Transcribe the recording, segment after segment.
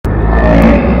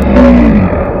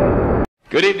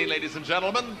Good evening, ladies and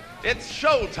gentlemen. It's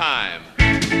showtime.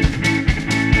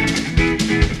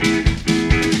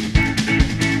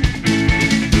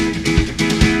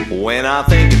 When I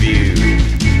think of you,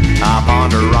 I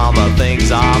ponder all the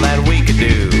things all that we could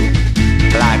do.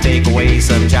 Like take away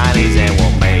some Chinese and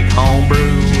we'll make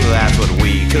homebrew. That's what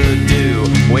we could do.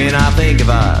 When I think of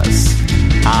us,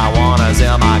 I wanna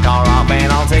sell my car off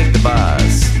and I'll take the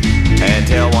bus and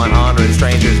tell 100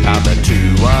 strangers about the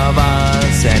two of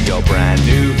us and your brand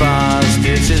new bus.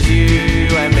 It's just you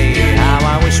and me. How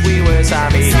I wish we were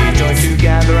Siamese, joined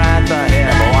together at the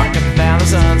hip, walking down the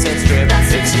Sunset Strip.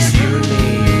 It's just you and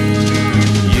me,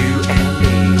 you and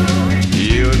me,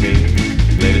 you and me.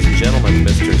 Ladies and gentlemen,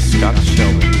 Mr. Scott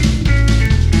Sheldon.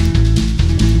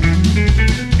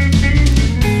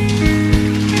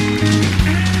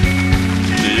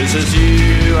 This is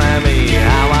you and me.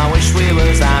 How I wish we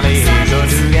were Siamese,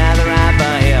 joined together at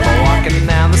the hip, walking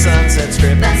down the Sunset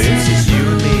Strip. This is you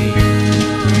and me,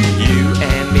 you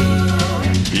and me,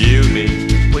 you and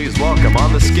me. Please welcome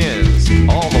on the Skins,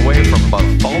 all the way from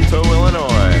Buffalo,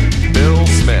 Illinois, Bill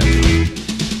Smith.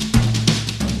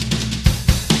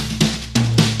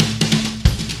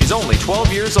 He's only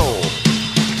 12 years old.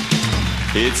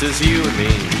 It's just you and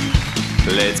me.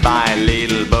 Let's buy a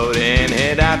little boat and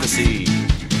head out to sea.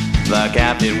 The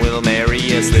captain will marry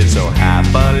us, live so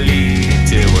happily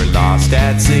till we're lost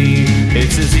at sea.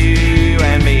 It's just you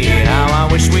and me. How I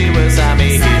wish we were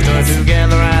Siamese, joined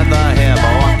together at the hip,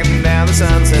 walking down the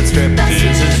Sunset Strip.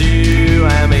 It's just you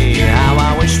and me. How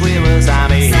I wish we were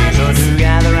Siamese, joined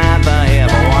together at the hip,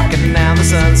 walking down the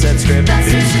Sunset Strip.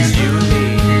 This is you and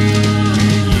me,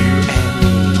 you and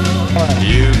me,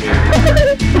 you and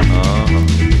me.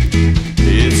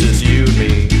 It's just you and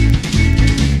me.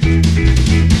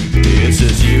 It's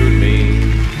just you and me.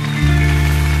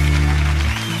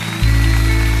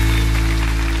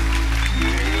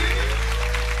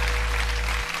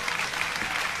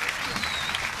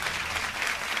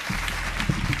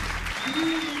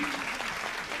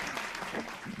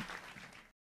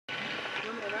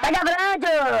 Pega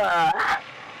Branco!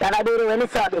 Vai duro, ele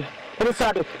sobe,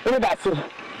 ele desce.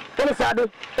 Ele sobe,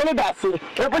 ele desce.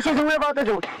 Eu puxo zoom, eu volto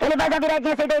zoom. Ele faz a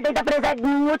viradinha 180 presa no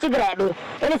multigrab.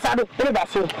 Ele sobe, ele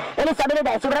desce. Ele sobe, ele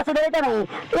desce. O braço dele também.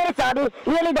 Ele sobe e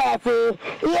ele desce.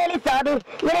 E ele sobe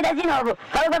e ele desce de novo.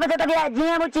 Falou pra fazer outra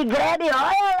viradinha, multigrab, olha lá.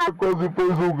 Quase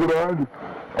fez um grande.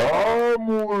 Ah,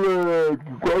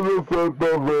 moleque, quase acerta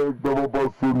a velha que tava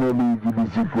passando ali de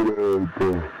bicicleta.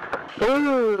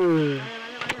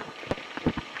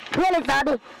 E ele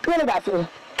sobe e ele desce.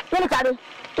 E ele sobe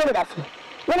e ele desce.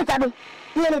 Ele sobe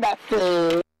e ele desce.